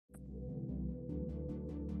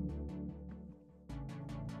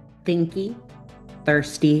Thinky,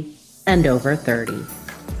 thirsty, and over 30.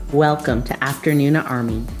 Welcome to Afternoon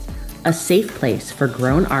Army, a safe place for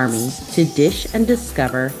grown armies to dish and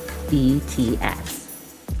discover BTS.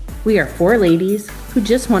 We are four ladies who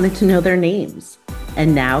just wanted to know their names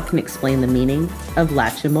and now can explain the meaning of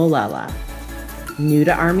Lachimolala. New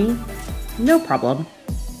to Army? No problem.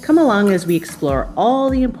 Come along as we explore all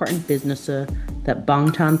the important businesses that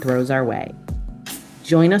Bangtan throws our way.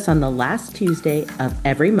 Join us on the last Tuesday of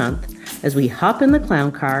every month as we hop in the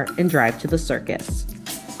clown car and drive to the circus.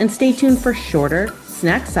 And stay tuned for shorter,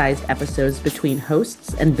 snack-sized episodes between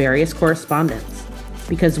hosts and various correspondents.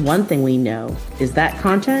 Because one thing we know is that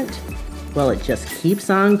content, well, it just keeps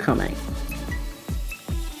on coming.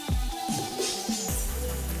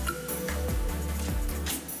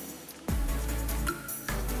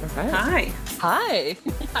 All right. Hi. Hi.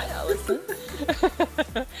 Hi, Allison.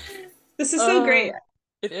 This is so great.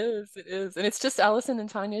 It is. It is. And it's just Allison and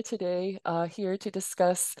Tanya today here to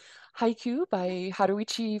discuss Haikyu by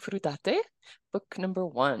Haruichi Furudate, book number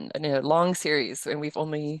one in a long series. And we've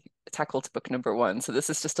only tackled book number one. So this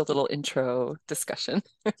is just a little intro discussion.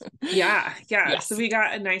 Yeah. So Yes. we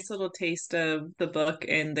got a nice little taste of the book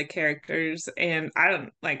and the characters, and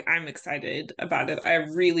I'm excited about it. I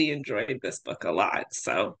really enjoyed this book a lot.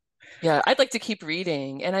 So Yeah, I'd like to keep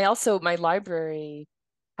reading. And I also, my library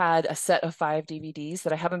had a set of 5 DVDs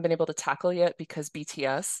that I haven't been able to tackle yet because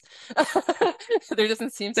BTS. There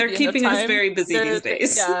doesn't seem to they're be enough keeping us time. very busy these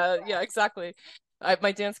days. Yeah, exactly.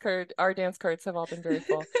 My dance card, our dance cards have all been very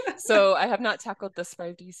full. So I have not tackled this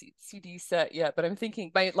 5D CD set yet, but I'm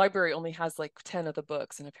thinking my library only has like 10 of the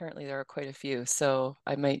books, and apparently there are quite a few. So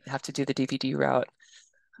I might have to do the DVD route.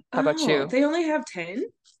 How about Oh, you? they only have 10?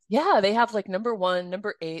 Yeah, they have like number one,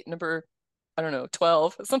 number eight, number, I don't know,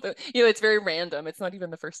 12, something. It's very random. It's not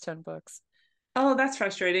even the first 10 books. Oh, that's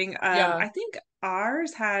frustrating. Yeah, I think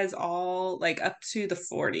ours has all like up to the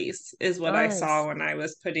 40s is what I saw nice. when I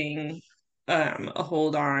was putting a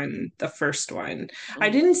hold on the first one. I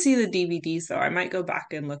Mm, didn't see the DVDs though. I might go back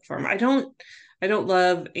and look for them. I don't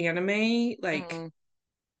love anime like mm,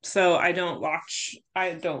 so I don't watch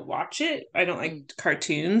it. I don't like mm.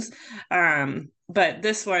 cartoons. But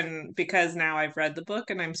this one, because now I've read the book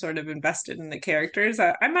and I'm sort of invested in the characters,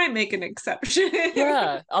 I might make an exception.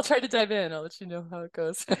 Yeah, I'll try to dive in. I'll let you know how it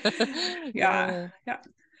goes. Yeah, Yeah. yeah.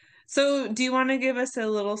 So, do you want to give us a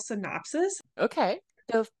little synopsis? Okay.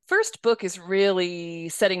 The first book is really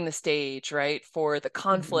setting the stage, right, for the Mhm.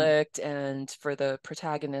 conflict and for the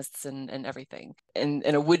protagonists and everything. And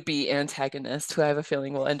a would-be antagonist who I have a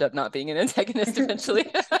feeling will end up not being an antagonist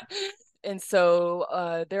eventually. And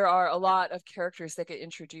so there are a lot of characters that get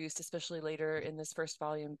introduced, especially later in this first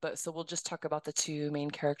volume. But so we'll just talk about the two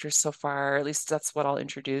main characters so far. At least that's what I'll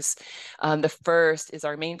introduce. The first is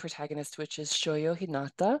our main protagonist, which is Shoyo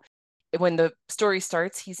Hinata. When the story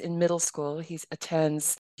starts, he's in middle school. He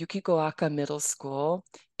attends Yukikoaka Middle School,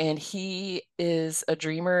 and he is a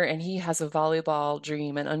dreamer and he has a volleyball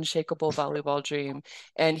dream, an unshakable volleyball dream.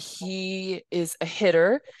 And he is a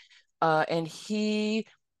hitter, and he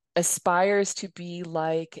aspires to be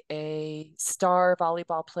like a star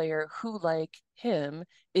volleyball player who, like him,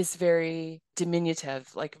 is very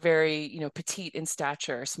diminutive, like very, petite in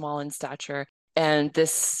stature, small in stature. And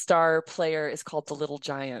this star player is called the Little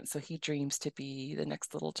Giant. So he dreams to be the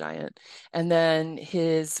next Little Giant. And then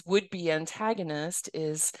his would-be antagonist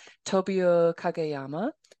is Tobio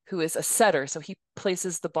Kageyama, who is a setter. So he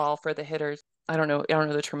places the ball for the hitter. I don't know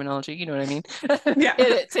the terminology. You know what I mean? Yeah, To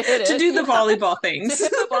hit to it, do the volleyball to things. hit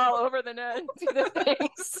the ball over the net, do the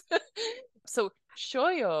things. So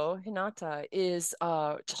Shoyo Hinata is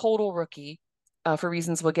a total rookie for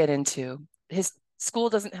reasons we'll get into. His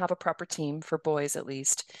school doesn't have a proper team for boys, at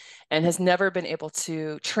least, and has never been able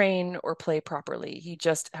to train or play properly. He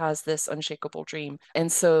just has this unshakable dream.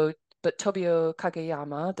 And so but Tobio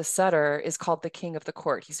Kageyama, the setter, is called the king of the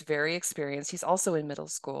court. He's very experienced. He's also in middle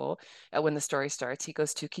school when the story starts. He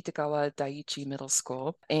goes to Kitagawa Daiichi Middle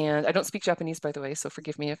School. And I don't speak Japanese, by the way, so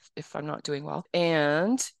forgive me if I'm not doing well.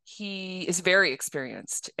 And he is very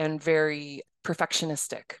experienced and very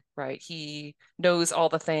perfectionistic, right? He knows all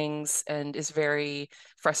the things and is very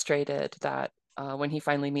frustrated that when he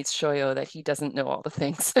finally meets Shoyo, that he doesn't know all the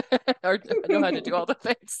things or know how to do all the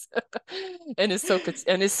things, and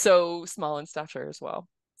is so small in stature as well.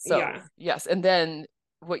 So Yeah. yes, and then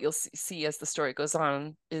what you'll see as the story goes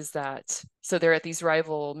on is that so they're at these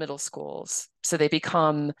rival middle schools, so they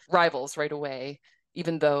become rivals right away.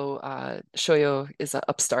 Even though Shoyo is an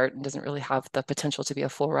upstart and doesn't really have the potential to be a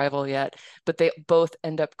full rival yet, but they both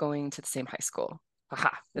end up going to the same high school. Haha.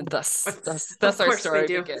 And thus Of our course they story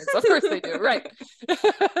do. begins. Of course they do, right.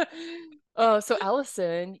 So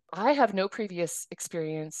Allison, I have no previous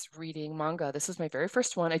experience reading manga. This is my very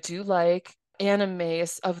first one. I do like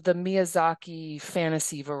animes of the Miyazaki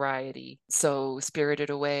fantasy variety. So Spirited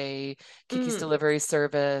Away, Kiki's Mm. Delivery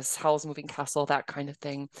Service, Howl's Moving Castle, that kind of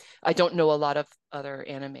thing. I don't know a lot of other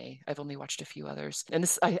anime. I've only watched a few others. And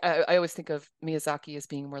this, I always think of Miyazaki as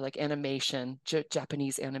being more like animation,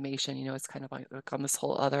 Japanese animation. It's kind of like on this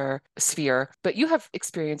whole other sphere. But you have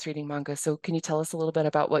experience reading manga, so can you tell us a little bit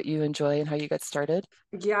about what you enjoy and how you got started?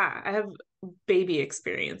 Yeah, I have baby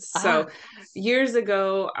experience. Ah, So years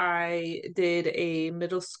ago, I did a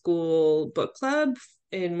middle school book club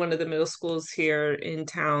in one of the middle schools here in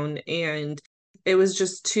town. And it was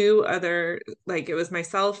just two other, like it was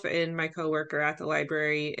myself and my coworker at the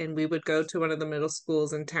library. And we would go to one of the middle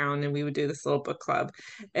schools in town and we would do this little book club.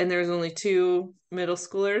 And there was only two middle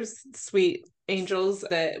schoolers, sweet angels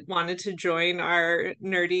that wanted to join our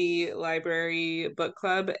nerdy library book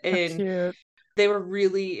club. how And cute. they were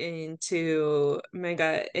really into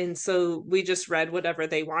manga, and so we just read whatever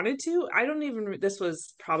they wanted to. I don't even, this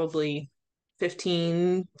was probably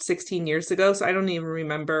 15, 16 years ago, so I don't even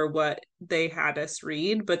remember what they had us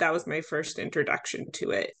read, but that was my first introduction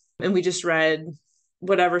to it. And we just read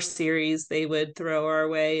whatever series they would throw our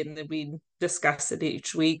way, and then we'd discuss it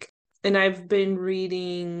each week. And I've been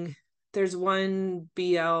reading, there's one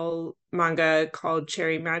BL manga called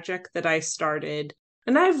Cherry Magic that I started,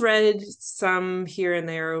 and I've read some here and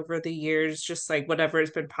there over the years, just like whatever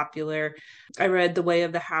has been popular. I read The Way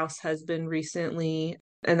of the House Husband recently,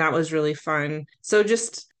 and that was really fun. So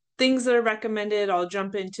just things that are recommended, I'll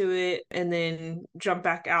jump into it and then jump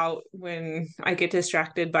back out when I get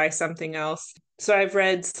distracted by something else. So I've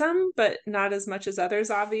read some, but not as much as others,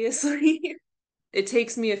 obviously. It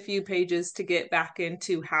takes me a few pages to get back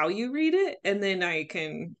into how you read it, and then I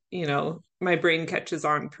can, my brain catches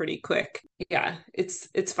on pretty quick. Yeah,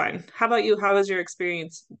 it's fun. How about you? How was your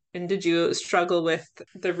experience, and did you struggle with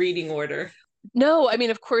the reading order? No, I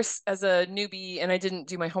mean, of course, as a newbie, and I didn't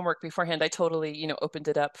do my homework beforehand, I totally, opened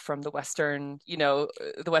it up from the Western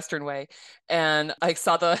way. And I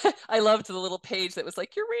saw I loved the little page that was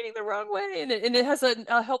like, you're reading the wrong way. And it has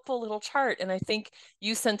a helpful little chart. And I think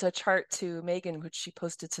you sent a chart to Megan, which she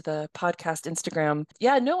posted to the podcast Instagram.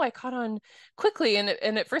 Yeah, no, I caught on quickly. And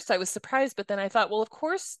at first I was surprised, but then I thought, well, of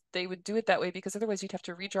course they would do it that way because otherwise you'd have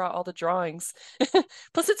to redraw all the drawings.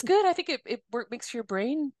 Plus, it's good. I think makes your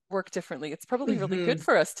brain work differently. It's probably really good Mm-hmm.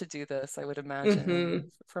 for us to do this, I would imagine,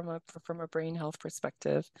 Mm-hmm. from a brain health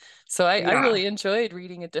perspective. So I Yeah. really enjoyed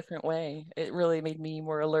reading a different way. It really made me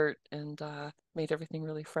more alert and made everything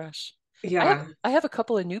really fresh. I have Yeah. I have a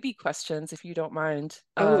couple of newbie questions, if you don't mind,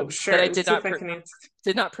 Oh, that I sure. Let's see if I can answer.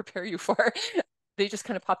 did not prepare you for. They just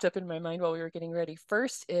kind of popped up in my mind while we were getting ready.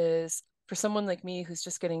 First is for someone like me who's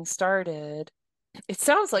just getting started, it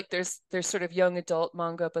sounds like there's sort of young adult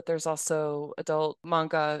manga, but there's also adult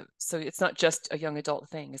manga. So it's not just a young adult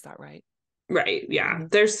thing. Is that right? Right. Yeah.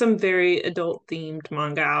 Mhm. There's some very adult themed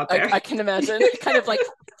manga out there. I can imagine kind of like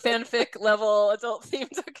fanfic level adult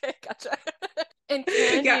themed. Okay, gotcha. And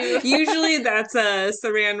can Yeah. you? Usually that's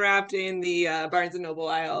saran wrapped in the Barnes and Noble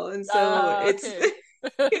aisle. And so it's Okay.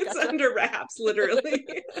 it's Gotcha. under wraps, literally.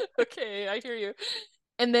 Okay, I hear you.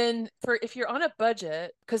 And then for if you're on a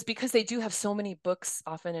budget, because they do have so many books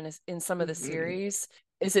often in some of the Mhm. series,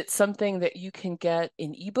 is it something that you can get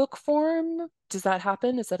in ebook form? Does that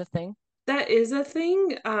happen? Is that a thing? That is a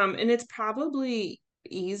thing. And it's probably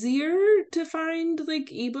easier to find like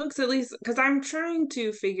ebooks, at least because I'm trying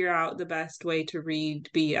to figure out the best way to read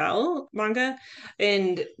BL manga.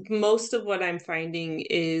 And most of what I'm finding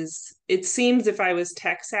is, it seems if I was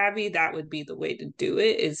tech savvy, that would be the way to do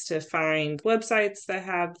it, is to find websites that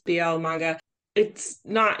have BL manga. It's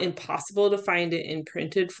not impossible to find it in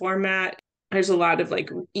printed format. There's a lot of like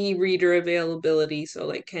e-reader availability, so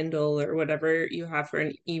like Kindle or whatever you have for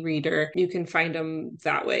an e-reader, you can find them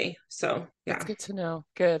that way. So That's yeah. good to know.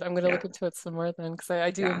 Good. I'm going to Yeah. look into it some more then, because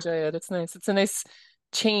I do Yeah. enjoy it. It's nice. It's a nice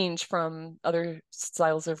change from other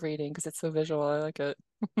styles of reading because it's so visual. I like it.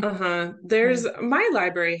 Uh-huh. Yeah. There's, my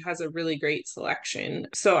library has a really great selection.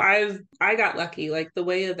 So I got lucky. Like The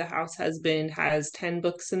Way of the House Husband has 10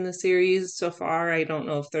 books in the series so far. I don't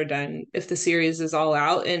know if they're done, if the series is all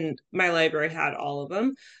out, and my library had all of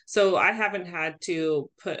them. So I haven't had to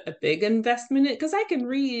put a big investment in it because I can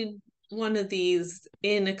read one of these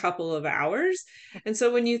in a couple of hours. And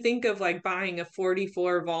so when you think of like buying a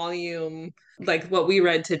 44 volume, like what we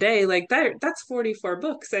read today, like that's 44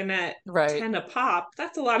 books, and at Right. 10 a pop,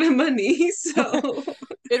 that's a lot of money. So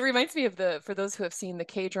It reminds me of for those who have seen the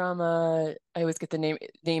K-drama, I always get the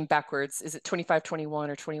name backwards. Is it 2521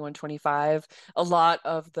 or 2125? A lot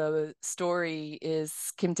of the story is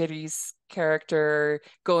Kim Tae-ri's character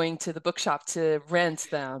going to the bookshop to rent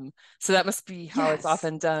them. So that must be how it's Yes.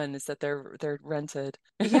 often done, is that they're rented.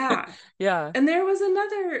 Yeah. Yeah. And there was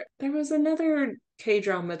another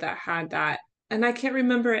K-drama that had that. And I can't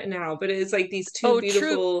remember it now, but it's like these two Oh,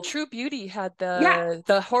 beautiful. True Beauty had Yeah.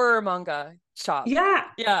 the horror manga shop. Yeah.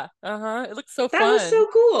 Yeah. Uh-huh. It looks so That was fun. so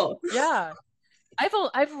cool. Yeah.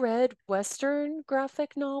 I've read Western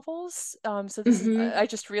graphic novels. So this is Hmm. I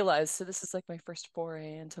just realized, so this is like my first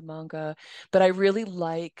foray into manga, but I really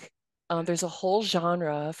like there's a whole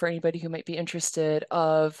genre for anybody who might be interested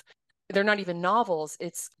of they're not even novels,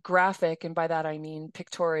 it's graphic, and by that I mean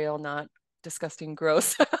pictorial, not disgusting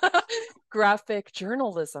gross graphic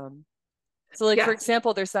journalism. So, like for Yes.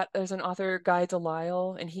 example, there's an author, Guy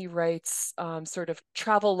Delisle, and he writes sort of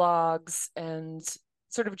travel logs and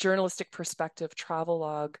sort of journalistic perspective travel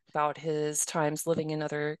log about his times living in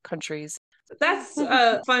other countries. That's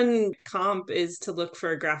a fun comp, is to look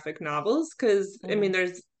for graphic novels, because I mean Mhm.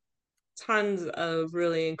 there's tons of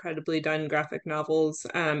really incredibly done graphic novels.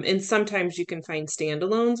 And sometimes you can find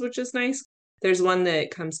standalones, which is nice. There's one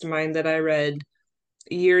that comes to mind that I read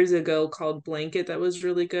years ago called Blanket that was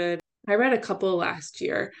really good. I read a couple last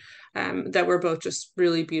year that were both just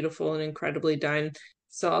really beautiful and incredibly done.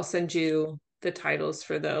 So I'll send you the titles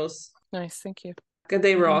for those. Nice, thank you.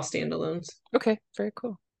 They were Hmm. all standalones. Okay, very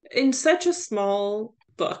cool. In such a small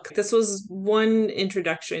book, this was one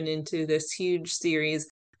introduction into this huge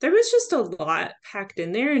series. There was just a lot packed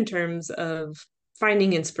in there in terms of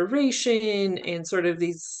finding inspiration and sort of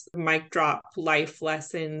these mic drop life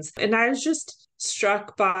lessons. And I was just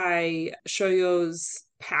struck by Shoyo's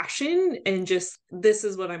passion and just, this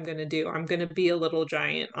is what I'm going to do. I'm going to be a little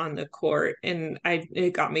giant on the court. And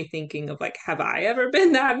it got me thinking of like, have I ever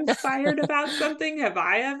been that inspired about something? Have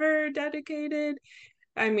I ever dedicated?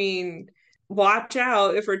 I mean, watch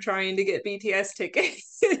out if we're trying to get BTS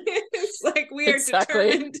tickets. It's like we are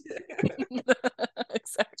Exactly. determined.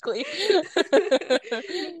 Exactly.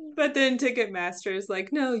 But then Ticketmaster is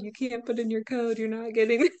like, no, you can't put in your code. You're not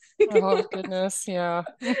getting. Oh goodness, yeah.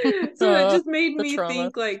 So it just made The me trauma.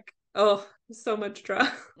 think like, oh, so much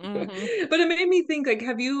trouble. But Hmm. it made me think like,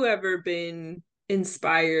 have you ever been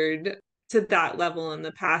inspired to that level in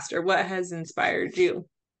the past, or what has inspired you?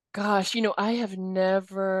 Gosh, I have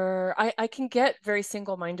never, I can get very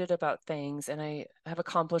single-minded about things and I have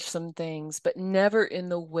accomplished some things, but never in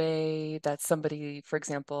the way that somebody, for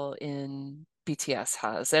example, in BTS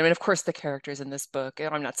has. I mean, of course, the characters in this book,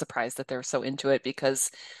 and I'm not surprised that they're so into it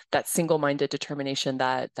because that single-minded determination,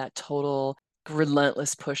 that total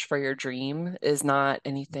relentless push for your dream is not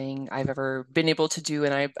anything I've ever been able to do,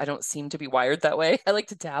 and I don't seem to be wired that way. I like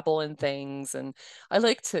to dabble in things and I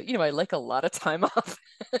like to, I like a lot of time off.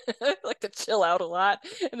 I like to chill out a lot,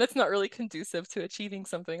 and that's not really conducive to achieving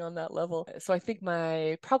something on that level. So I think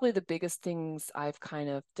probably the biggest things I've kind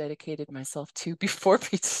of dedicated myself to before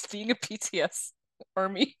being a BTS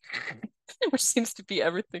army, which seems to be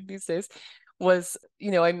everything these days, was,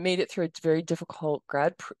 I made it through a very difficult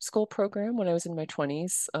school program when I was in my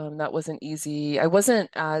 20s. That wasn't easy. I didn't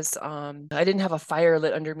have a fire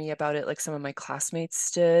lit under me about it like some of my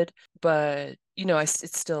classmates did, but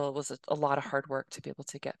it still was a lot of hard work to be able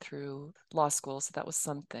to get through law school. So that was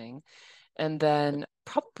something. And then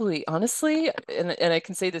probably honestly, and I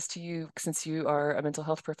can say this to you since you are a mental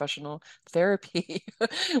health professional, therapy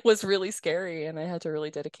was really scary. And I had to really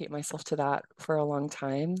dedicate myself to that for a long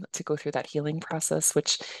time to go through that healing process,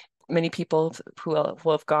 which many people who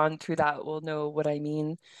have gone through that will know what I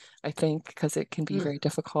mean, I think, because it can be very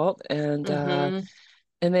difficult. Mm-hmm.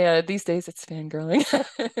 And these days it's fangirling,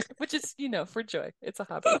 which is, for joy. It's a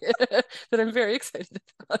hobby that I'm very excited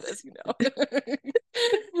about, as you know.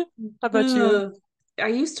 How about you? Ugh. I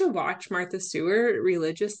used to watch Martha Stewart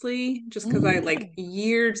religiously just because I like Mm.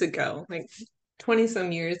 years ago, like 20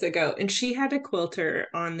 some years ago, and she had a quilter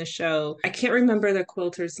on the show. I can't remember the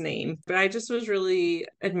quilter's name, but I just was really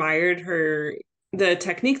admired the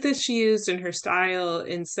technique that she used and her style.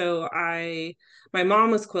 And so my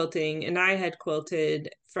mom was quilting and I had quilted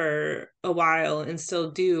for a while and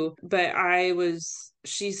still do, but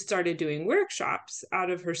she started doing workshops out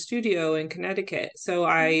of her studio in Connecticut. So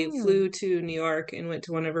I Mm. flew to New York and went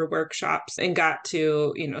to one of her workshops and got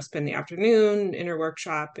to, spend the afternoon in her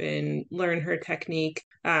workshop and learn her technique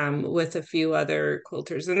with a few other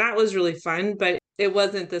quilters. And that was really fun, but it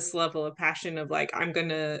wasn't this level of passion of like, I'm going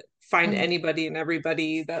to find Mm. anybody and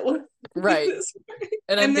everybody that will do Right. this.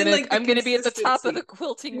 And And then like the I'm gonna be at the top of the consistency.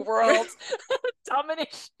 quilting world.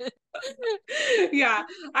 Domination. Yeah,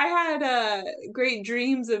 I had great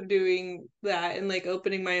dreams of doing that and like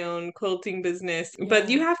opening my own quilting business. But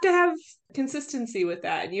you Yeah. have to have consistency with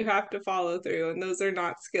that and you have to follow through, and those are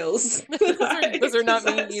not skills that I Those are not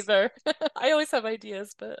me possess. either. I always have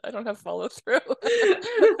ideas, but I don't have follow through.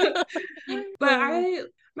 But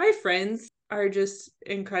my friends are just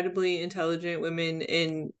incredibly intelligent women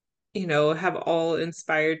and, have all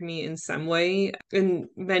inspired me in some way. And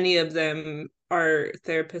many of them are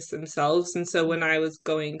therapists themselves. And so when I was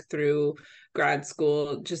going through grad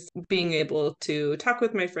school, just being able to talk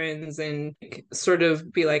with my friends and sort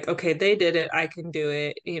of be like, okay, they did it, I can do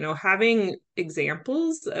it. Having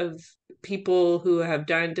examples of people who have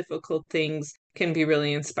done difficult things can be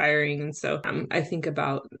really inspiring. And so I think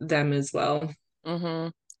about them as well. Hmm.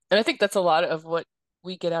 And I think that's a lot of what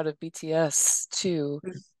we get out of BTS too.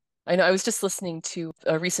 I know I was just listening to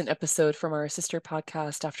a recent episode from our sister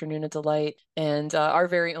podcast, Afternoon of Delight, and our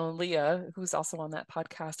very own Leah, who's also on that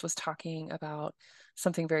podcast, was talking about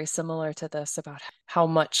something very similar to this about how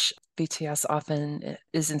much BTS often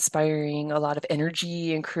is inspiring a lot of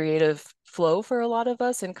energy and creative flow for a lot of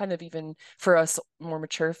us, and kind of even for us more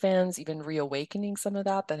mature fans, even reawakening some of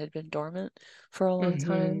that had been dormant for a long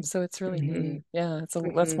time. Hmm. So it's really Hmm. neat. Yeah, that's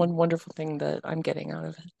Hmm. one wonderful thing that I'm getting out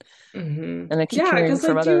of it, Hmm. and I keep Yeah, hearing because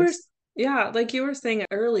from others. like you were saying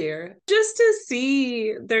earlier, just to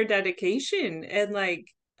see their dedication and like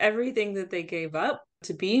everything that they gave up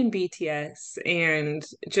to be in BTS and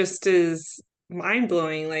just is mind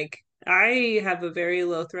blowing. Like I have a very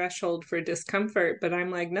low threshold for discomfort, but I'm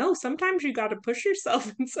like, no, sometimes you got to push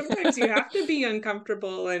yourself and sometimes you have to be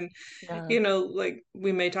uncomfortable. And Yeah. like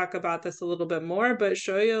we may talk about this a little bit more, but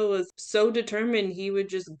Shoyo was so determined he would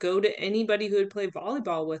just go to anybody who would play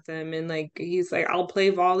volleyball with him. And like he's like, I'll play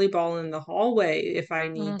volleyball in the hallway if I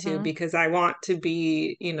need to Hmm. because I want to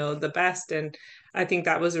be, the best. And I think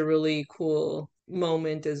that was a really cool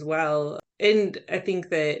moment as well. And I think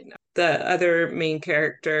that the other main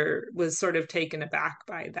character was sort of taken aback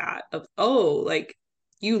by that of, oh, like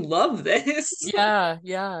you love this. Yeah,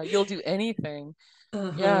 yeah, you'll do anything.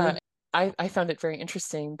 Uh-huh. Yeah, I found it very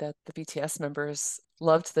interesting that the BTS members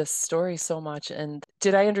loved this story so much. And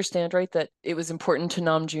did I understand right that it was important to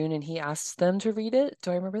Namjoon and he asked them to read it?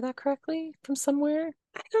 Do I remember that correctly from somewhere?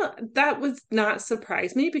 That would not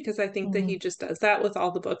surprise me because I think that he Mhm. just does that with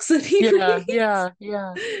all the books that he Yeah, reads. yeah,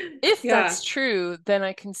 yeah. If Yeah. that's true, then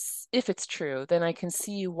if it's true, then I can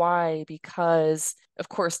see why, because of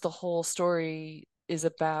course the whole story is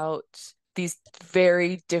about these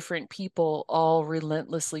very different people, all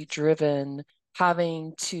relentlessly driven,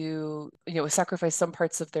 having to, sacrifice some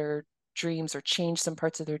parts of their dreams or change some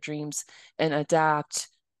parts of their dreams and adapt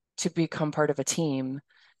to become part of a team.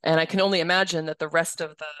 And I can only imagine that the rest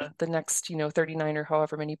of the next, 39 or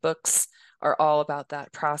however many books are all about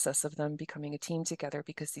that process of them becoming a team together,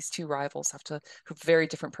 because these two rivals have very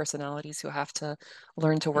different personalities, who have to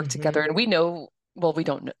learn to work together. Hmm. And we know, well, we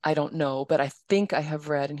don't, I don't know, but I think I have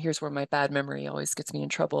read, and here's where my bad memory always gets me in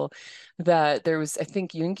trouble, that there was, I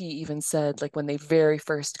think Yoongi even said, like when they very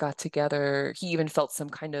first got together, he even felt some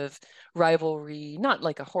kind of rivalry, not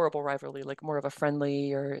like a horrible rivalry, like more of a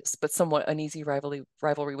friendly but somewhat uneasy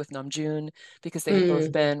rivalry with Namjoon, because they had both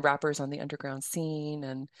Mm. been rappers on the underground scene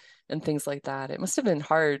and things like that. It must have been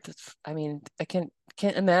hard. I mean, I can't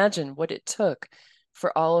imagine what it took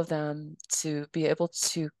for all of them to be able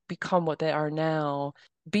to become what they are now,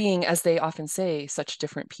 being, as they often say, such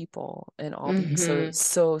different people, and all being so Hmm.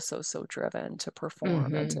 so so so driven to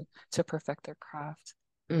perform and Hmm. to perfect their craft.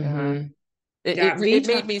 Yeah. Hmm. It, Yeah, it me it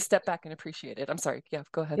made too. me step back and appreciate it. I'm sorry. Yeah,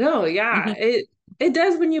 go ahead. No, yeah, Hmm. it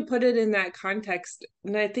does when you put it in that context.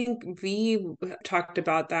 And I think V talked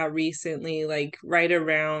about that recently, like right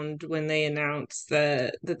around when they announced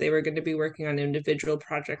that they were going to be working on individual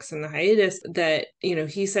projects in the hiatus, that,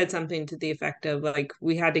 he said something to the effect of like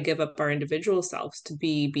we had to give up our individual selves to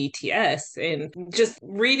be BTS. And just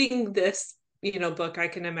reading this book, I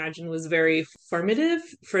can imagine was very formative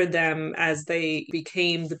for them as they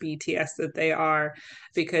became the BTS that they are,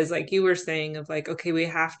 because like you were saying of like, okay, we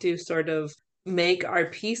have to sort of make our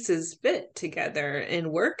pieces fit together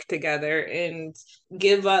and work together and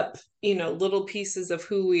give up little pieces of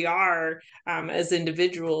who we are as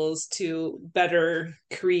individuals to better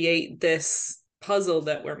create this puzzle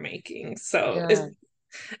that we're making. So Yeah.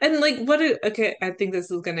 and like okay, I think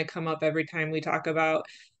this is going to come up every time we talk about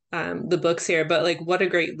the books here, but like what a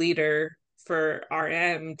great leader for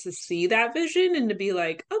RM to see that vision and to be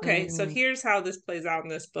like, okay, so Mhm. here's how this plays out in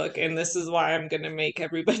this book, and this is why I'm going to make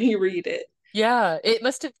everybody read it. Yeah, it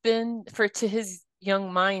must have been for to his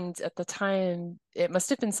young mind at the time, it must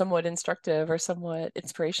have been somewhat instructive or somewhat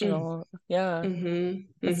inspirational. Yeah.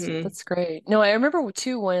 That's great. No, I remember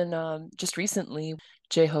too when just recently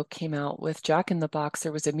J-Hope came out with Jack in the Box.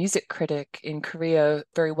 There was a music critic in Korea,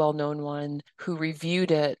 very well-known one, who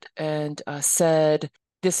reviewed it and said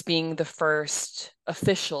this being the first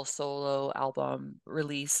official solo album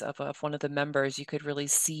release of one of the members, you could really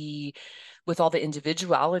see with all the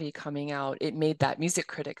individuality coming out, it made that music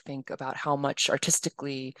critic think about how much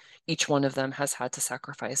artistically each one of them has had to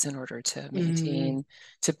sacrifice in order to maintain,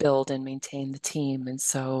 to build and maintain the team. And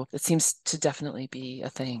so it seems to definitely be a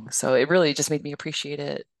thing. So it really just made me appreciate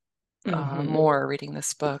it more reading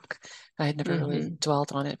this book. I had never really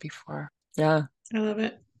dwelled on it before. Yeah. I love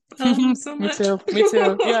it. I love them so Me much. too. Me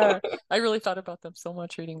too. Yeah. I really thought about them so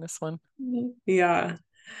much reading this one. Yeah.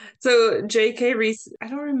 So J.K. Reese, I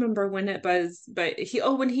don't remember when it was, but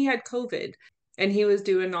when he had COVID and he was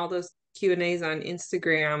doing all those Q&As on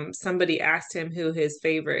Instagram, somebody asked him who his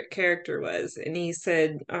favorite character was, and he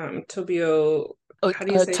said Tobio, Oh, how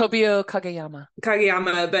do you say Tobio Kageyama.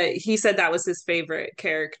 Kageyama, but he said that was his favorite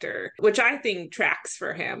character, which I think tracks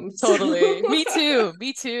for him. Totally. Me too.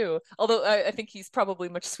 Me too. Although I think he's probably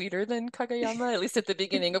much sweeter than Kageyama, at least at the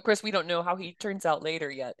beginning. Of course, we don't know how he turns out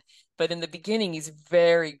later yet. But in the beginning, he's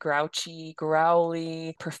very grouchy,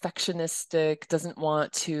 growly, perfectionistic, doesn't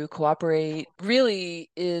want to cooperate, really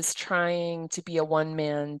is trying to be a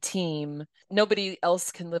one-man team. Nobody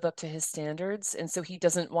else can live up to his standards. And so he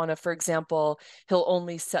doesn't want to, for example, he'll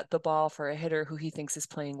only set the ball for a hitter who he thinks is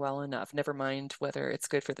playing well enough, never mind whether it's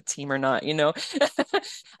good for the team or not, you know?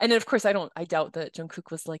 And then of course I doubt that Jungkook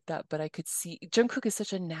was like that, but I could see Jungkook is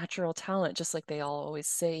such a natural talent, just like they all always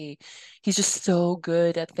say. He's just so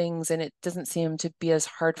good at things, and it doesn't seem to be as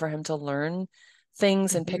hard for him to learn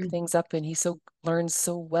things and pick things up, and he so learns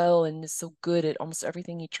so well and is so good at almost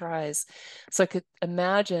everything he tries. So I could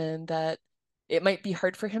imagine that it might be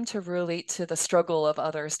hard for him to relate to the struggle of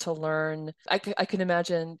others to learn. I can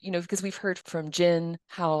imagine, you know, because we've heard from Jin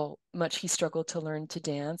how much he struggled to learn to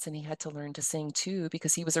dance, and he had to learn to sing too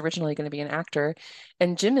because he was originally going to be an actor.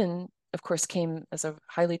 And Jimin, of course, came as a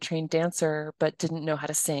highly trained dancer but didn't know how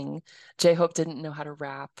to sing. J-Hope didn't know how to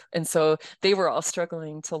rap. And so they were all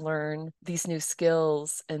struggling to learn these new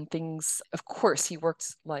skills and things. Of course, he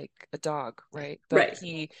worked like a dog, right?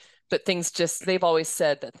 Right. But things just, they've always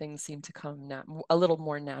said that things seem to come a little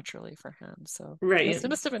more naturally for him. So Right. it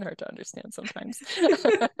must have been hard to understand sometimes.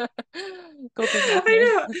 Golden I Magne.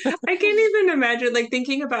 know. I can't even imagine, like,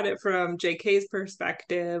 thinking about it from JK's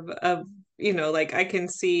perspective of, like, I can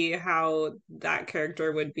see how that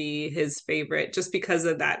character would be his favorite just because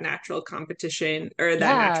of that natural competition or that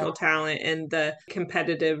Yeah. natural talent and the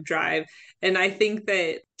competitive drive. And I think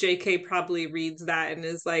that JK probably reads that and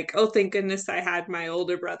is like, oh, thank goodness I had my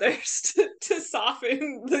older brothers to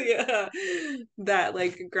soften that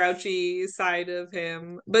like grouchy side of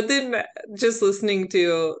him. But then just listening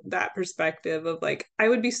to that perspective of like, I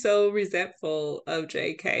would be so resentful of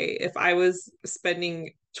JK if I was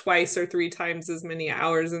spending twice or three times as many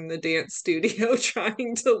hours in the dance studio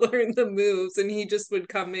trying to learn the moves, and he just would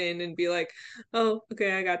come in and be like, oh,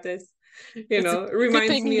 okay, I got this. It's a It good reminds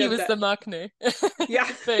thing me he of was that. the Maknae. Yeah.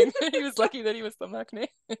 Good thing. He was lucky that he was the Maknae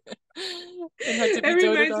and had to It be doted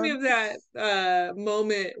reminds me on. of that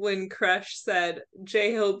moment when Crush said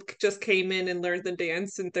J Hope just came in and learned the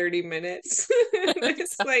dance in 30 minutes.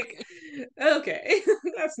 It's like, Exactly. okay,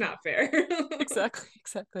 that's not fair. Exactly,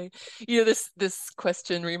 exactly. You know, this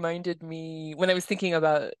question reminded me when I was thinking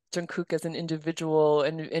about Jungkook as an individual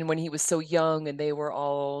and when he was so young and they were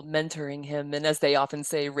all mentoring him and as they often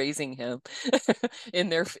say, raising him in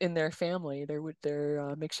their family,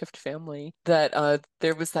 their makeshift family, that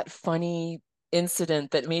there was that funny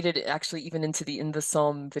incident that made it actually even into the In the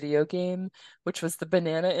Psalm video game, which was the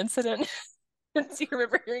banana incident. Do you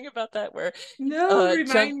remember hearing about that where No, Jung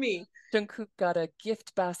remind me. Jungkook got a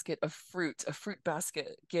gift basket of fruit, a fruit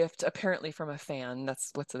basket gift, apparently from a fan.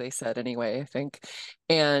 That's what they said anyway, I think.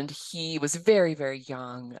 And he was very, very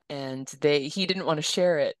young, and he didn't want to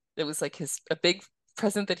share it. It was like a big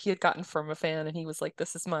present that he had gotten from a fan, and he was like,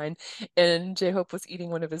 "This is mine." And J-Hope was eating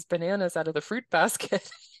one of his bananas out of the fruit basket,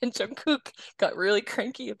 and Jungkook got really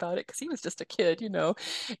cranky about it because he was just a kid, you know.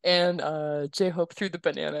 And J-Hope threw the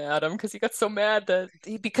banana at him because he got so mad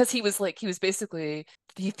because he was basically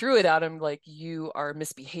he threw it at him like you are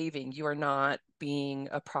misbehaving, you are not being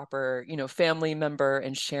a proper, you know, family member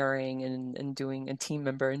and sharing and doing and team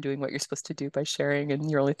member and doing what you're supposed to do by sharing, and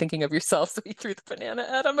you're only thinking of yourself. So he threw the banana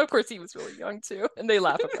at him. Of course he was really young too, and they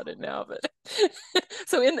laugh about it now, but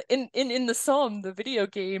so in the Psalm, the video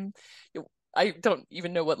game, I don't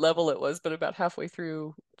even know what level it was, but about halfway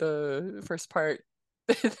through the first part,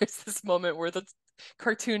 there's this moment where the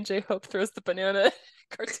cartoon J-Hope throws the banana at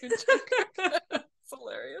cartoon Jungkook. It's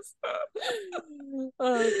hilarious.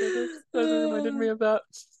 Oh goodness, that reminded me of that.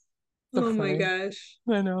 So Oh my funny. gosh.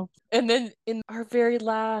 I know. And then in our very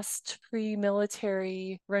last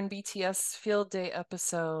pre-military Run BTS Field Day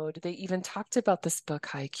episode, they even talked about this book,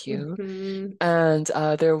 Haikyu. Mhm.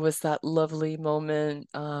 And there was that lovely moment,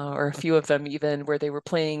 or a few of them even, where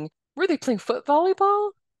were they playing foot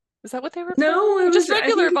volleyball? Is that what they were No, playing? it Or just was, I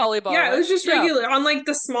regular think, volleyball, yeah, it right? was just Yeah. regular on like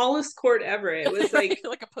the smallest court ever. It was like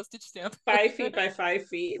Like a postage stamp. 5 feet by 5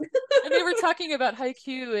 feet. And they were talking about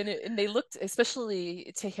Haikyuu, and they looked,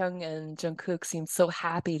 especially Taehyung and Jungkook, seemed so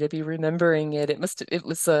happy to be remembering it. It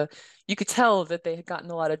was you could tell that they had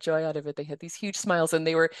gotten a lot of joy out of it. They had these huge smiles, and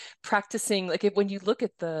they were practicing. Like when you look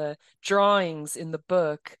at the drawings in the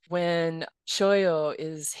book, when Shoyo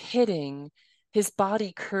is hitting, his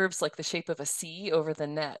body curves like the shape of a C over the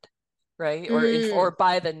net. Right, or Mm.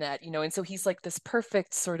 by the net, and so he's like this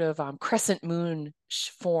perfect sort of crescent moon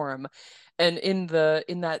form, and in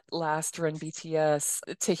that last run BTS,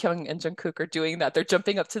 Taehyung and Jungkook are doing that. They're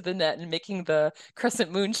jumping up to the net and making the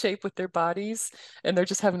crescent moon shape with their bodies, and they're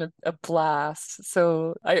just having a blast.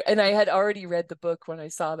 So I had already read the book when I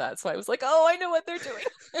saw that, so I was like, oh, I know what they're doing.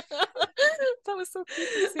 That was so cute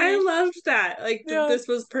to I see. loved that. Like Yeah. this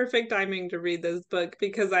was perfect timing to read this book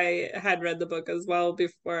because I had read the book as well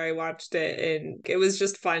before I watched it, and it was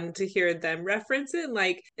just fun to hear them reference it.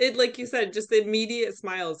 Like you said, just the immediate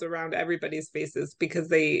smiles around everybody's faces because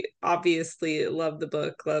they obviously love the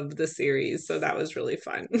book, love the series. So that was really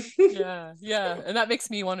fun. Yeah, yeah. And that makes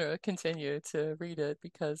me want to continue to read it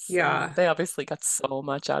because Yeah. they obviously got so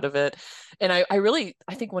much out of it. And I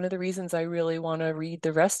think one of the reasons I really want to read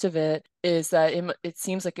the rest of it is that it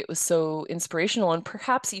seems like it was so inspirational and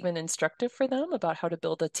perhaps even instructive for them about how to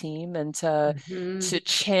build a team and to Hmm.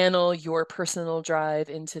 channel your personal drive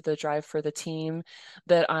into the drive for the team,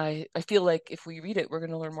 that I feel like if we read it, we're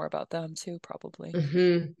going to learn more about them too, probably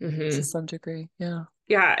Hmm. to Hmm. some degree. Yeah.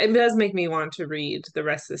 Yeah, it does make me want to read the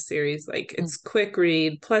rest of the series. Like Mm. it's quick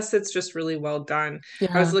read, plus it's just really well done.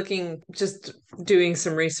 I was Yeah. looking, just doing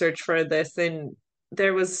some research for this, and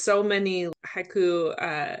there was so many haiku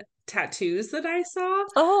tattoos that I saw of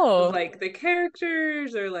Oh, like the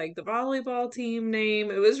characters or like the volleyball team name.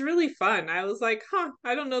 It was really fun. I was like, huh,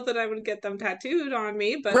 I don't know that I would get them tattooed on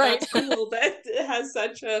me, but right. that's cool that it has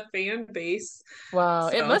such a fan base. Wow,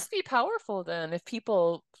 it So must be powerful then if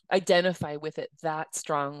people identify with it that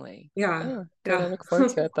strongly. yeah, Oh, good. I yeah. look forward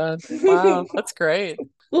to it then. Wow, that's great.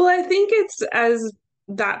 Well, I think it's as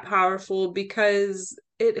that powerful because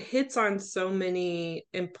it hits on so many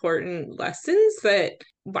important lessons that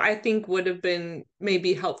I think would have been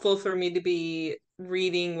maybe helpful for me to be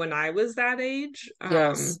reading when I was that age.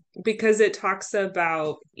 Yes. Because it talks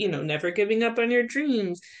about, never giving up on your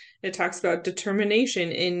dreams. It talks about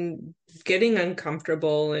determination in getting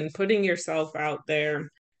uncomfortable and putting yourself out there.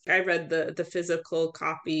 I read the physical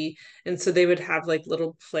copy, and so they would have like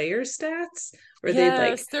little player stats where they'd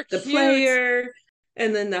like Yes, they're the cute. player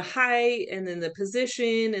and then the height and then the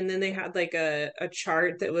position, and then they had like a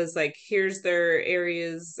chart that was like here's their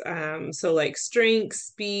areas, so like strength,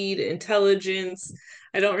 speed, intelligence.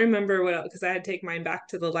 I don't remember what else because I had to take mine back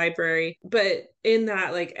to the library, but in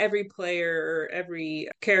that, like every player or every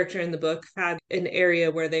character in the book had an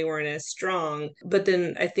area where they weren't as strong, but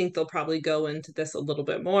then I think they'll probably go into this a little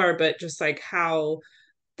bit more, but just like how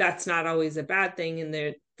that's not always a bad thing, and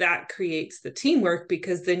that creates the teamwork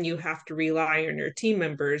because then you have to rely on your team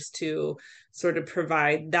members to sort of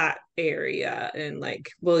provide that area, and like,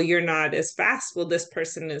 well, you're not as fast, well, this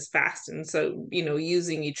person is fast, and so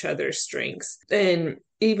using each other's strengths, and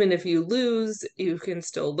even if you lose you can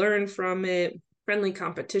still learn from it. Friendly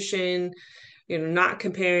competition, not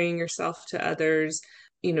comparing yourself to others,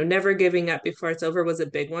 never giving up before it's over was a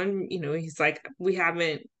big one. He's like, we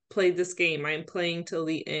haven't played this game, I'm playing till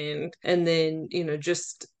the end. And then,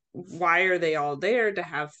 just why are they all there? To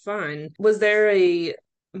have fun. Was there a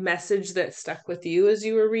message that stuck with you as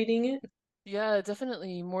you were reading it? Yeah,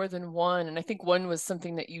 definitely more than one. And I think one was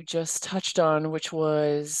something that you just touched on, which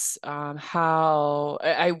was how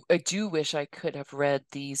I do wish I could have read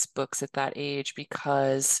these books at that age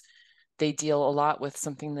because they deal a lot with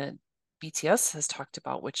something that BTS has talked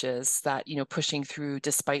about, which is that, pushing through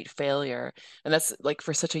despite failure. And that's like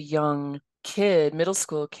for such a young kid, middle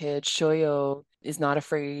school kid, Shoyo is not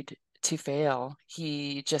afraid to fail.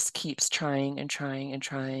 He just keeps trying and trying and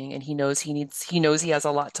trying, and he knows he has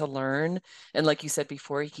a lot to learn. And like you said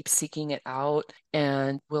before, he keeps seeking it out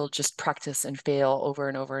and will just practice and fail over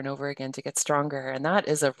and over and over again to get stronger. And that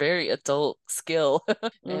is a very adult skill.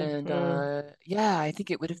 And Mm-hmm. yeah, I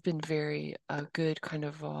think it would have been very a good kind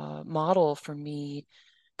of model for me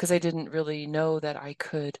because I didn't really know that I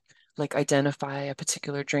could like identify a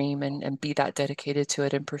particular dream and be that dedicated to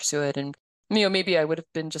it and pursue it. And maybe I would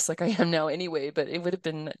have been just like I am now anyway, but it would have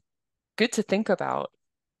been good to think about.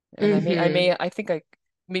 And Mm-hmm. I think I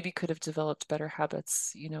maybe could have developed better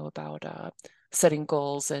habits, about setting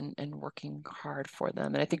goals and working hard for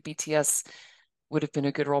them. And I think BTS would have been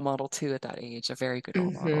a good role model too at that age, a very good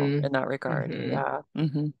role model Mm-hmm. in that regard. Mm-hmm. Yeah.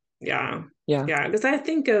 Yeah. Yeah. Yeah. Because I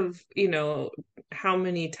think of, how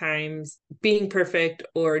many times being perfect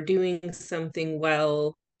or doing something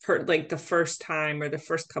well for like the first time or the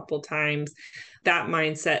first couple times, that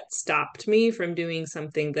mindset stopped me from doing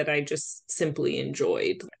something that I just simply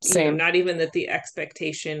enjoyed. Same. Not even that the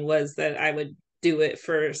expectation was that I would do it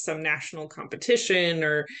for some national competition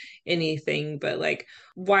or anything, but like,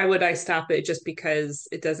 why would I stop it just because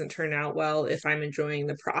it doesn't turn out well if I'm enjoying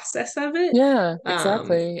the process of it? Yeah, Um,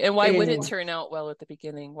 exactly. And why would it and turn out well at the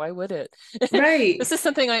beginning? Why would it? right. This is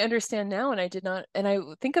something I understand now, and I did not. And I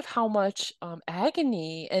think of how much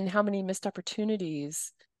agony and how many missed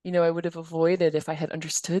opportunities, I would have avoided if I had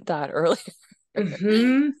understood that earlier.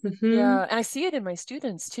 Mm-hmm, mm-hmm, Yeah, and I see it in my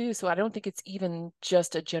students too. So I don't think it's even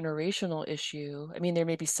just a generational issue. I mean, there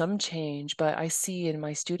may be some change, but I see in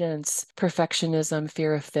my students perfectionism,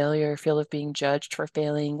 fear of failure, fear of being judged for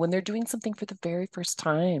failing when they're doing something for the very first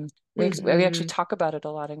time. We actually mm-hmm, talk about it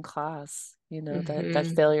a lot in class, that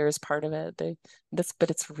mm-hmm, failure is part of it. But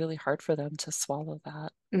it's really hard for them to swallow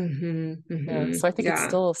that. mm-hmm, Yeah, mm-hmm. so I think it's Yeah,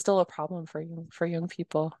 still a problem for young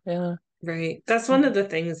people. Yeah. right. That's one of the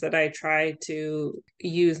things that I try to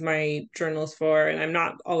use my journals for, and I'm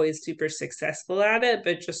not always super successful at it,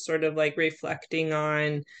 but just sort of like reflecting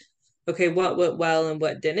on, okay, what went well and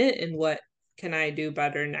what didn't, and what can I do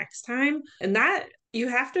better next time? And that you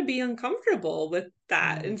have to be uncomfortable with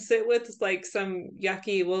that Mm. and sit with like some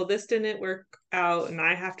yucky, well, this didn't work out and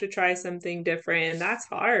I have to try something different. And that's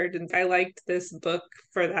hard. And I liked this book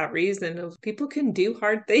for that reason of people can do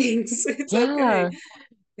hard things. It's okay. Yeah.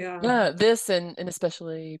 Yeah. Yeah, this and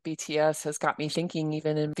especially BTS has got me thinking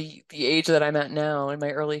even in the age that I'm at now in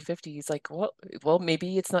my early 50s, like, well,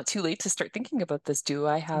 maybe it's not too late to start thinking about this. Do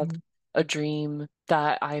I have a dream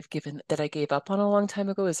that I gave up on a long time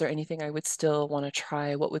ago? Is there anything I would still want to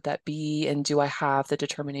try? What would that be? And do I have the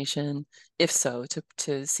determination, if so,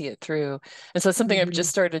 to see it through? And so it's something I've Mm-hmm. just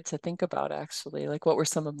started to think about actually. Like, what were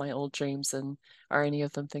some of my old dreams, and are any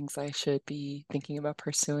of them things I should be thinking about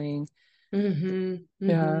pursuing? Mm-hmm. Yeah,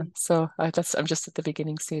 Mm-hmm. so I'm just at the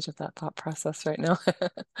beginning stage of that thought process right now.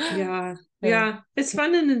 Yeah. Yeah. Yeah. It's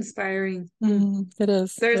fun and inspiring. Hmm. It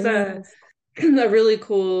is. It There's really a is. a really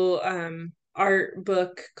cool art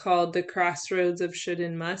book called The Crossroads of Should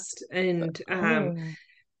and Must. And Oh,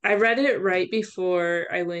 I read it right before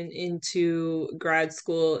I went into grad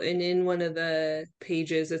school. And in one of the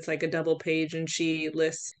pages, it's like a double page, and she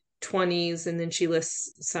lists 20s, and then she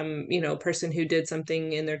lists some, person who did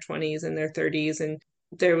something in their 20s and their 30s. And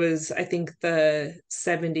there was, I think, the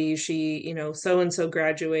 70s, she, so and so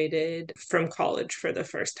graduated from college for the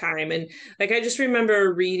first time. And like, I just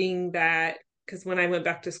remember reading that because when I went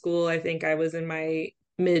back to school, I think I was in my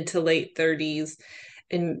mid to late 30s.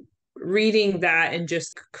 And reading that and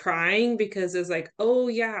just crying because it's like, oh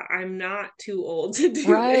yeah, I'm not too old to do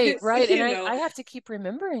right, this, right. And I have to keep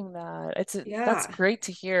remembering that. That's Yeah, great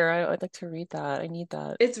to hear. I'd like to read that. I need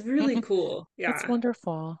that. it's really cool. That's Yeah.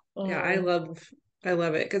 wonderful. Yeah, Oh, I love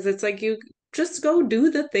it because it's like you just go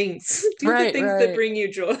do the things. Do the right, things that right. bring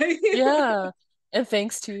you joy. Yeah. And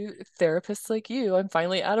thanks to therapists like you, I'm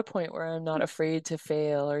finally at a point where I'm not afraid to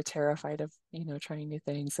fail or terrified of, trying new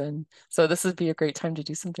things. And so this would be a great time to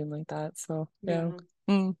do something like that. So, yeah. Yeah.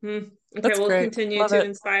 Mm, Hmm. Okay, that's we'll great. continue Love to it.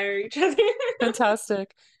 inspire each other.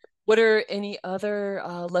 Fantastic. What are any other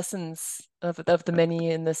lessons of the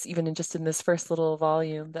many in this, even in this first little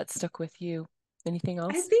volume that stuck with you? Anything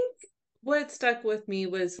I else? think what stuck with me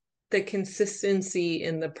was the consistency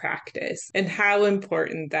in the practice and how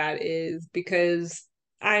important that is because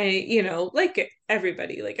like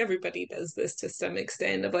everybody does this to some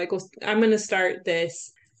extent of like, well, I'm going to start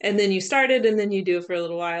this. And then you start it and then you do it for a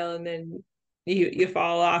little while and then you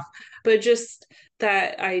fall off. But just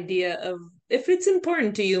that idea of if it's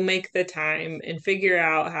important to you, make the time and figure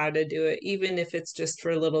out how to do it, even if it's just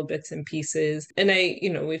for little bits and pieces. And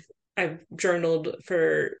I've journaled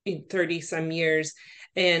for 30 some years.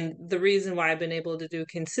 And the reason why I've been able to do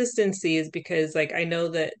consistency is because like I know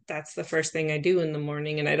that that's the first thing I do in the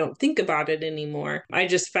morning and I don't think about it anymore. I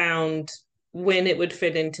just found when it would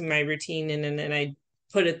fit into my routine, and then I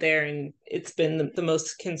put it there, and it's been the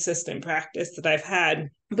most consistent practice that I've had.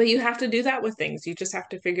 But you have to do that with things. You just have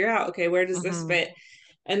to figure out, okay, where does this Mm-hmm. fit?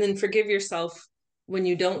 And then forgive yourself when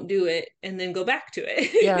you don't do it and then go back to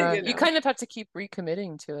it. Yeah, You you know? kind of have to keep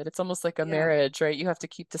recommitting to it. It's almost like a Yeah. marriage, right? You have to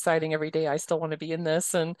keep deciding every day, I still want to be in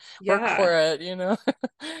this and work for Yeah. it, you know?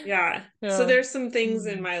 Yeah. So Yeah. there's some things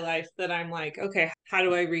in Mm-hmm. my life that I'm like, okay, how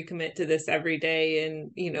do I recommit to this every day?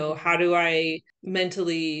 And, how Mm-hmm. do I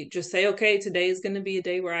mentally just say, okay, today is going to be a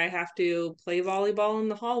day where I have to play volleyball in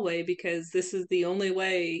the hallway because this is the only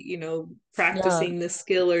way, Yeah, practicing this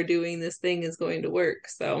skill or doing this thing is going to work.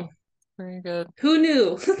 So very good. who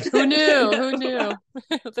knew? Who knew? Who knew?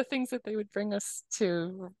 The things that they would bring us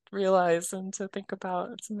to realize and to think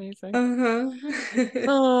about. It's amazing. Uh-huh.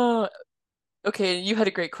 Oh, okay. You had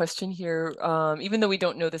a great question here. Even though we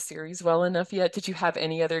don't know the series well enough yet, did you have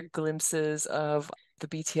any other glimpses of the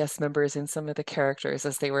BTS members and some of the characters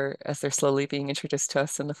as they're slowly being introduced to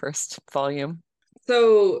us in the first volume?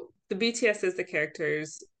 So the BTS as the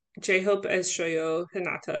characters, J-Hope as Shoyo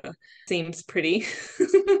Hinata seems pretty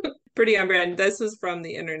pretty on brand. This was from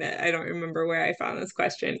the internet. I don't remember where I found this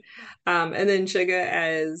question. And then Suga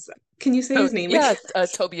as, can you say Oh, his name yeah, again?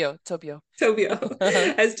 Tobio, Tobio. Tobio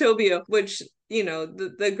as Tobio, which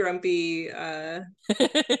the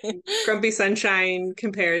grumpy sunshine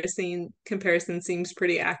comparison seems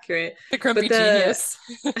pretty accurate. The grumpy But the genius.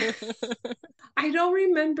 I don't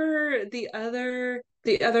remember the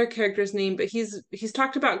other character's name, but he's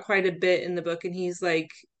talked about quite a bit in the book, and he's like,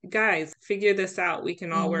 guys, figure this out. We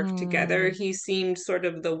can all work together. Mm, He seemed sort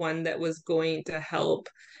of the one that was going to help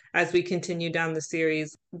as we continue down the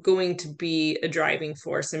series, going to be a driving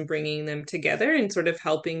force in bringing them together and sort of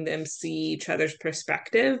helping them see each other's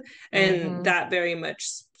perspective. And hmm. that very much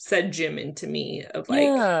said Jim into me of like,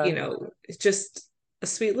 Yeah. it's just a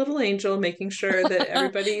sweet little angel making sure that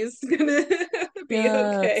everybody's gonna be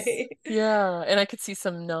Yes. okay. Yeah, and I could see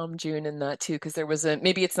some Namjoon in that too, because there was a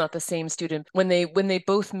maybe it's not the same student when they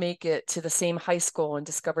both make it to the same high school and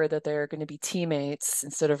discover that they're going to be teammates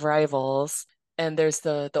instead of rivals. And there's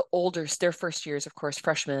the older their first years, of course,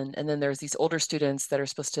 freshmen, and then there's these older students that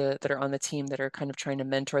are on the team that are kind of trying to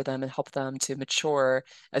mentor them and help them to mature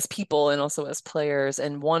as people and also as players.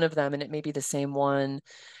 And one of them, and it may be the same one,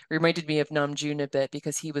 reminded me of Namjoon a bit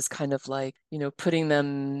because he was kind of like, putting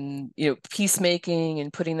them, peacemaking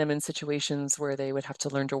and putting them in situations where they would have to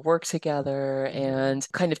learn to work together and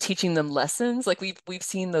kind of teaching them lessons. Like we've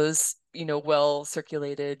seen those, well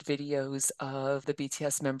circulated videos of the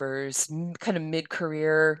BTS members kind of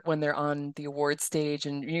mid-career when they're on the award stage,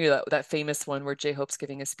 and that famous one where J-Hope's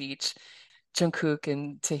giving a speech. Jungkook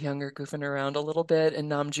and Taehyung are goofing around a little bit,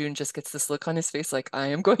 and Namjoon just gets this look on his face like, I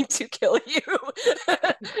am going to kill you.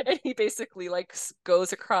 And he basically like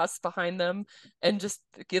goes across behind them and just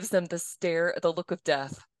gives them the stare, the look of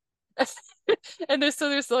death. And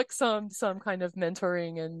there's like some kind of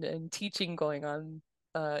mentoring and teaching going on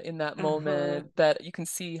in that Uh-huh. moment that you can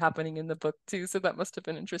see happening in the book too. So that must have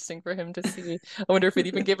been interesting for him to see. I wonder if it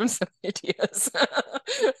even gave him some ideas.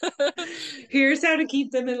 Here's how to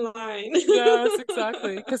keep them in line. Yes,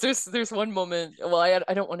 exactly. Because there's one moment. Well,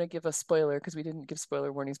 I don't want to give a spoiler because we didn't give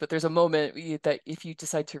spoiler warnings, but there's a moment that if you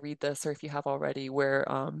decide to read this or if you have already, where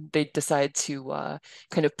they decide to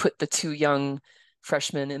kind of put the two young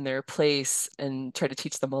freshmen in their place and try to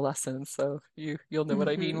teach them a lesson. So you'll know what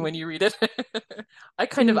I mean when Mhm. you read it. I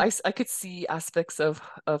could see aspects of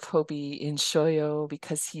Hobie in Shoyo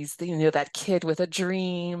because he's that kid with a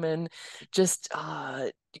dream and just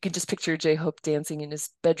you can just picture J-Hope dancing in his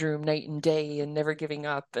bedroom night and day and never giving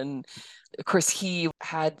up. And of course, he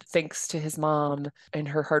had, thanks to his mom and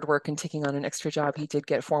her hard work and taking on an extra job, he did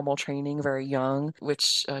get formal training very young,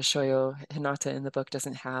 which Shoyo Hinata in the book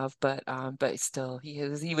doesn't have. But still, he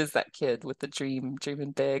was that kid with the dream,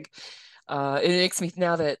 dreaming big. It makes me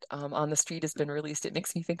now that On the Street has been released, it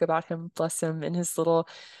makes me think about him, bless him, in his little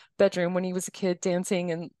bedroom when he was a kid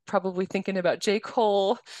dancing and probably thinking about J.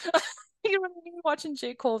 Cole. You know what I mean? Watching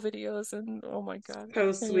J. Cole videos and oh my God,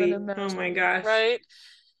 So can't even sweet. Oh my imagine, gosh. right?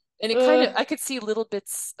 And Ugh. I could see little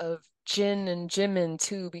bits of Jin and Jimin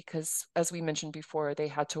too, because as we mentioned before, they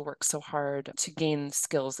had to work so hard to gain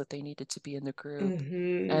skills that they needed to be in the group.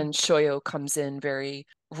 Hmm. And Shoyo comes in very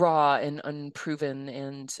raw and unproven,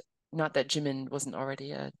 and not that Jimin wasn't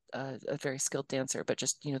already a a very skilled dancer, but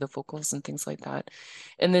just, the vocals and things like that.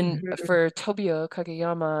 And then Mhm. for Tobio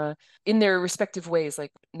Kageyama, in their respective ways,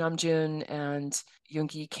 like Namjoon and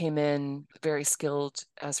Yoongi came in very skilled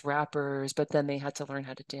as rappers, but then they had to learn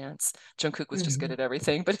how to dance. Jungkook was just good Mhm. at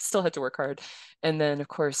everything, but he still had to work hard. And then, of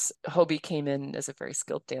course, Hobie came in as a very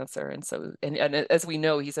skilled dancer. And so, and as we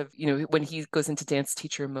know, when he goes into dance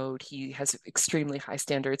teacher mode, he has extremely high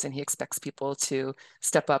standards and he expects people to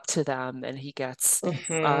step up to them. And he gets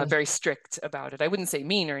Mhm. very strict about it. I wouldn't say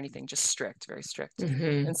mean or anything, just strict, very strict.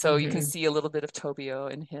 Mhm. And so you can Mhm. see a little bit of Tobio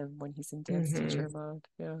in him when he's in dance teacher Mhm. mode.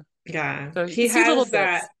 Yeah. Yeah, So you he can see little has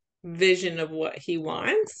that bits. vision of what he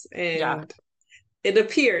wants, Yeah. and it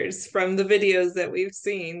appears from the videos that we've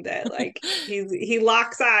seen that like he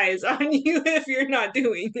locks eyes on you if you're not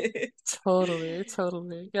doing it. Totally,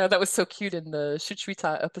 totally. Yeah, that was so cute in the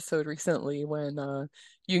Shuchuita episode recently when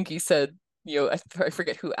Yoongi said, I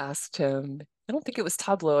forget who asked him. I don't think it was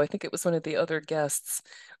Tablo. I think it was one of the other guests.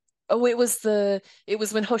 Oh, it was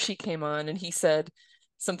when Hoshi came on and he said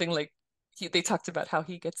something like they talked about how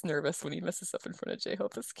he gets nervous when he messes up in front of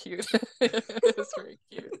J-Hope. It's cute. It was very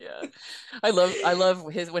cute. Yeah. I love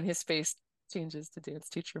when his face changes to dance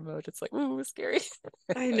teacher mode. It's like, ooh, scary.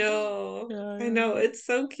 I know. Yeah, I yeah. know. It's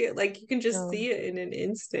so cute. Like you can just Yeah. see it in an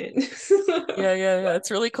instant. Yeah, yeah, yeah. It's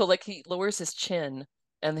really cool. Like he lowers his chin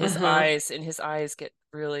and Uh-huh. his eyes get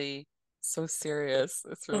really so serious.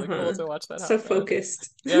 It's really cool Uh-huh. to watch that So happen. focused.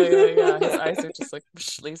 Yeah, yeah, yeah. His eyes are just like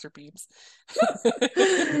laser beams.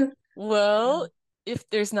 Well, if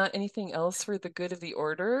there's not anything else for the good of the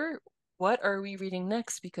order, what are we reading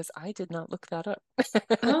next? Because I did not look that up.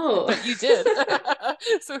 Oh. But you did.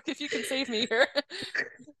 So if you can save me here.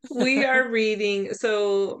 We are reading,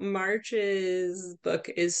 so March's book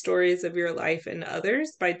is Stories of Your Life and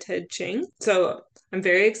Others by Ted Ching. So I'm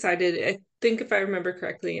very excited. I think if I remember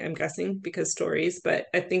correctly, I'm guessing because stories, but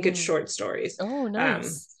I think it's Mm. short stories. Oh,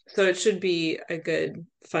 nice. So it should be a good,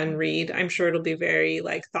 fun read. I'm sure it'll be very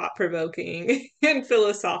like thought-provoking and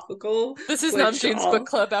philosophical, This is which Namjoon's book all,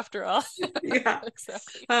 club after all. yeah.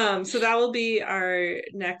 Exactly. So that will be our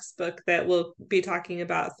next book that we'll be talking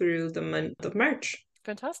about through the month of March.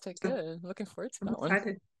 Fantastic. So Good. Looking forward to I'm that one.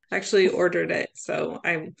 excited. I actually ordered it, so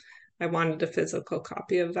I wanted a physical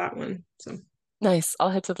copy of that one. So Nice. I'll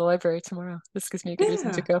head to the library tomorrow. This gives me a good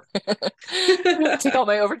reason to yeah. go. Take all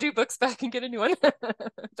my overdue books back and get a new one.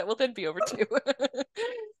 That will then be overdue.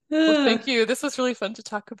 Well, thank you. This was really fun to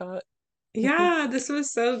talk about. Yeah, this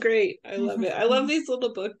was so great. I love it. I love these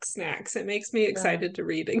little book snacks. It makes me Yeah. excited to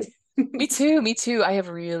reading. Me too, me too. I have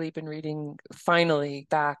really been reading finally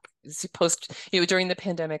back post, during the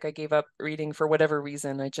pandemic, I gave up reading for whatever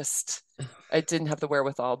reason. I didn't have the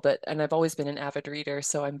wherewithal, and I've always been an avid reader,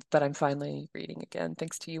 but I'm finally reading again,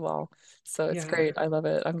 thanks to you all. So it's Yeah. great. I love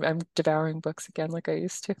it. I'm devouring books again like I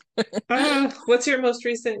used to. What's your most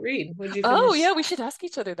recent read? What'd you Oh finish? yeah, we should ask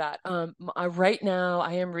each other that. Right now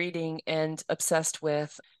I am reading and obsessed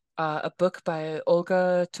with a book by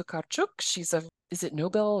Olga Tokarczuk. Is it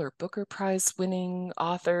Nobel or Booker Prize winning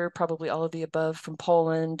author, probably all of the above, from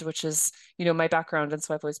Poland, which is, my background, and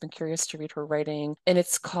so I've always been curious to read her writing. And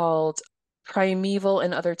it's called Primeval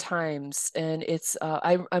and Other Times, and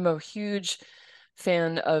I'm a huge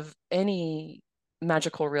fan of any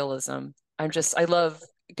magical realism. I love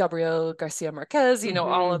Gabriel Garcia Marquez,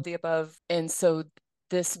 all Hmm. of the above. And so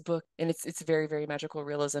this book, and it's very, very magical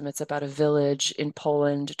realism. It's about a village in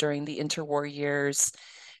Poland during the interwar years.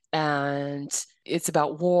 And it's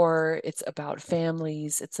about war, it's about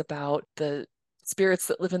families, it's about the spirits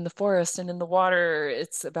that live in the forest and in the water.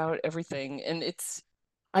 It's about everything. And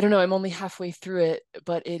I don't know, I'm only halfway through it,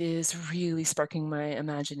 but it is really sparking my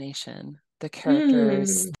imagination. The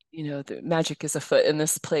characters, Mm. the magic is afoot in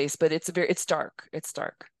this place, but it's dark. It's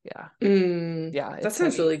dark. Yeah. Mm. Yeah, That it's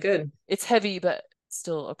sounds heavy. really good. It's heavy, but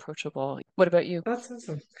still approachable. What about you? That's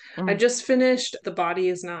awesome. I Mm. just finished The Body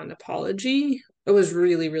Is Not an Apology. It was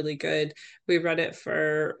really, really good. We read it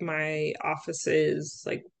for my offices.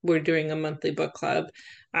 Like we're doing a monthly book club.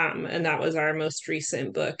 And that was our most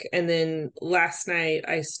recent book. And then last night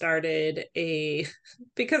I started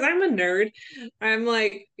because I'm a nerd, I'm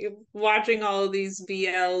like watching all of these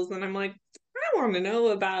BLs and I'm like, I want to know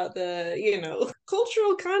about the,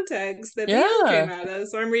 cultural context that BL came Yeah. out of.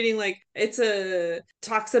 So I'm reading like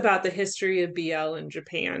talks about the history of BL in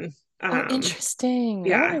Japan. Oh,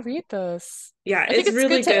 interesting. I want to read this. Yeah, I think it's it's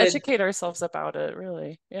really good to good. educate ourselves about it,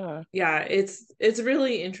 really. Yeah. Yeah, it's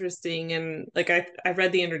really interesting, and like I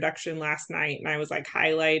read the introduction last night and I was like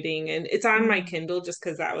highlighting, and it's on my Kindle just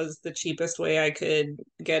because that was the cheapest way I could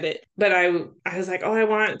get it. But I was like, oh, I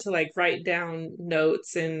want to like write down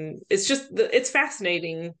notes, and it's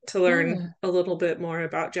fascinating to learn Yeah. a little bit more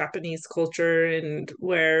about Japanese culture and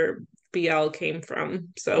where BL came from.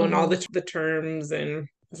 So and all the terms, and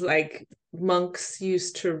like monks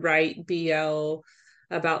used to write BL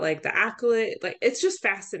about like the acolyte. Like it's just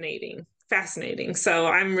fascinating. So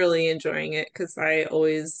I'm really enjoying it because I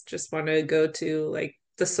always just want to go to like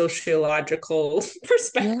the sociological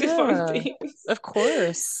perspective on Yeah. things. Of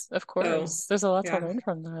course. Of So course. There's a lot to yeah, learn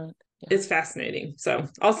from that. Yeah. it's fascinating. So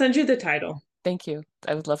I'll send you the title. Thank you.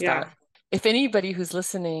 I would love that. Yeah. If anybody who's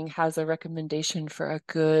listening has a recommendation for a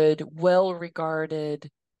good, well-regarded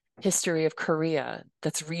history of Korea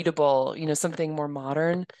that's readable, something more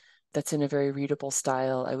modern that's in a very readable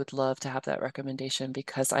style, I would love to have that recommendation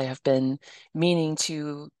because I have been meaning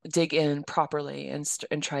to dig in properly and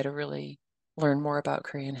try to really learn more about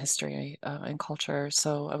Korean history and culture.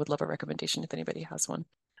 So I would love a recommendation if anybody has one.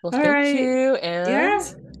 Well, All thank right. you, and Yeah.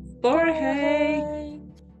 Jorge. bye.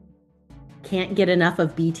 Can't get enough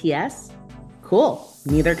of BTS? Cool,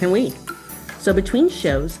 neither can we. So between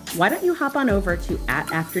shows, why don't you hop on over to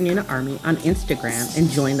 @AfternoonArmy on Instagram and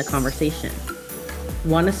join the conversation?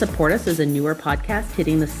 Want to support us as a newer podcast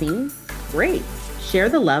hitting the scene? Great! Share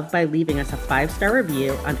the love by leaving us a 5-star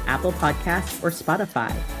review on Apple Podcasts or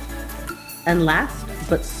Spotify. And last,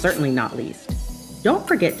 but certainly not least, don't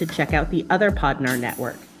forget to check out the other pod in our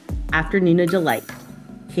network, Afternoona Delight,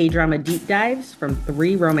 K-drama deep dives from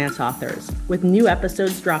 3 romance authors, with new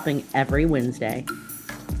episodes dropping every Wednesday.